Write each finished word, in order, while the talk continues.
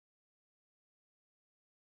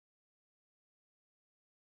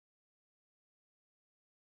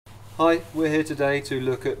Hi, we're here today to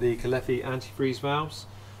look at the Caleffi antifreeze valves.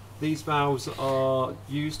 These valves are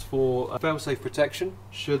used for fail-safe protection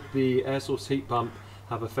should the air source heat pump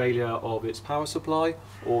have a failure of its power supply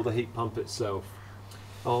or the heat pump itself.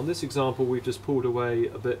 On this example, we've just pulled away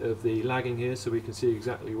a bit of the lagging here so we can see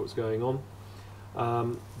exactly what's going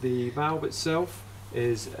on. The valve itself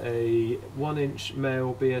is a 1-inch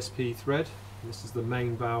male BSP thread. This is the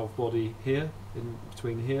main valve body here, in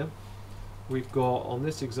between here. We've got, on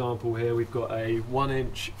this example here, we've got a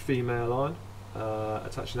 1-inch female iron,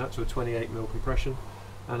 attaching that to a 28mm compression,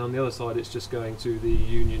 and on the other side it's just going to the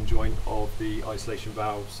union joint of the isolation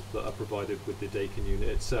valves that are provided with the Dakin unit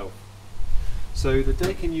itself. So the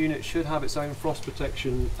Dakin unit should have its own frost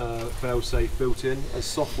protection fail-safe built in as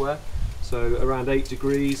software. So around 8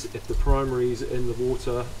 degrees, if the primaries in the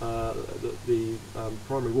water, the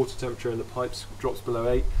primary water temperature in the pipes drops below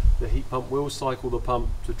 8, the heat pump will cycle the pump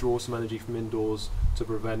to draw some energy from indoors to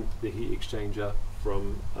prevent the heat exchanger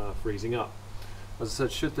from freezing up. As I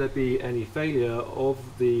said, should there be any failure of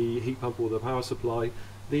the heat pump or the power supply,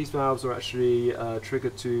 these valves are actually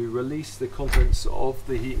triggered to release the contents of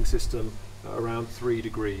the heating system at around 3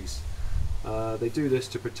 degrees. They do this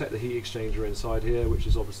to protect the heat exchanger inside here, which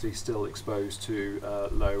is obviously still exposed to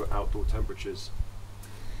low outdoor temperatures.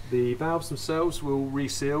 The valves themselves will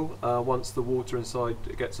reseal once the water inside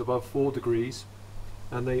gets above 4 degrees,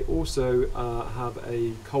 and they also have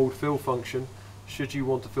a cold fill function should you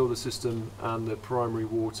want to fill the system and the primary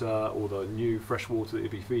water or the new fresh water that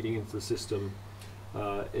you'll be feeding into the system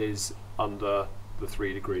is under the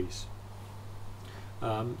 3 degrees.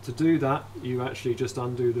 To do that, you actually just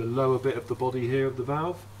undo the lower bit of the body here of the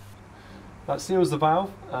valve. That seals the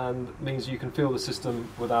valve and means you can fill the system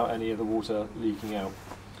without any of the water leaking out.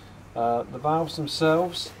 The valves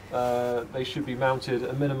themselves, they should be mounted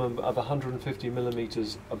a minimum of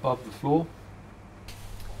 150mm above the floor.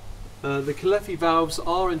 The Caleffi valves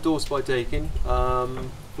are endorsed by Dakin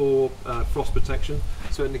for frost protection,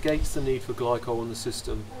 so it negates the need for glycol in the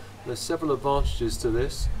system. There's several advantages to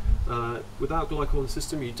this. Without glycol in the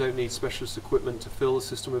system, you don't need specialist equipment to fill the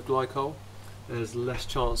system with glycol. There's less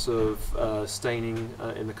chance of staining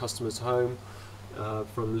in the customer's home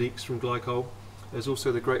from leaks from glycol. There's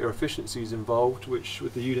also the greater efficiencies involved, which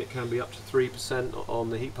with the unit can be up to 3% on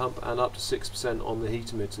the heat pump and up to 6% on the heat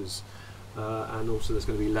emitters. And also there's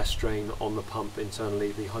going to be less strain on the pump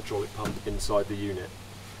internally, the hydraulic pump inside the unit.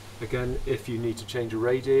 Again, if you need to change a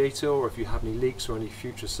radiator or if you have any leaks or any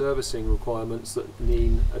future servicing requirements that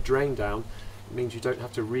need a drain down, it means you don't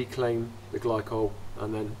have to reclaim the glycol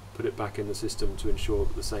and then put it back in the system to ensure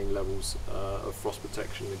that the same levels of frost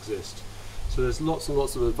protection exist. So there's lots and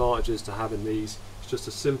lots of advantages to having these. It's just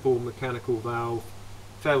a simple mechanical valve,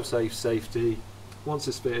 fail-safe safety. Once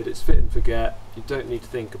it's fitted, it's fit and forget. You don't need to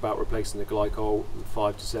think about replacing the glycol in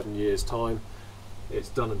 5 to 7 years time. It's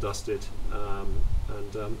done and dusted,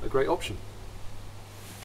 and a great option.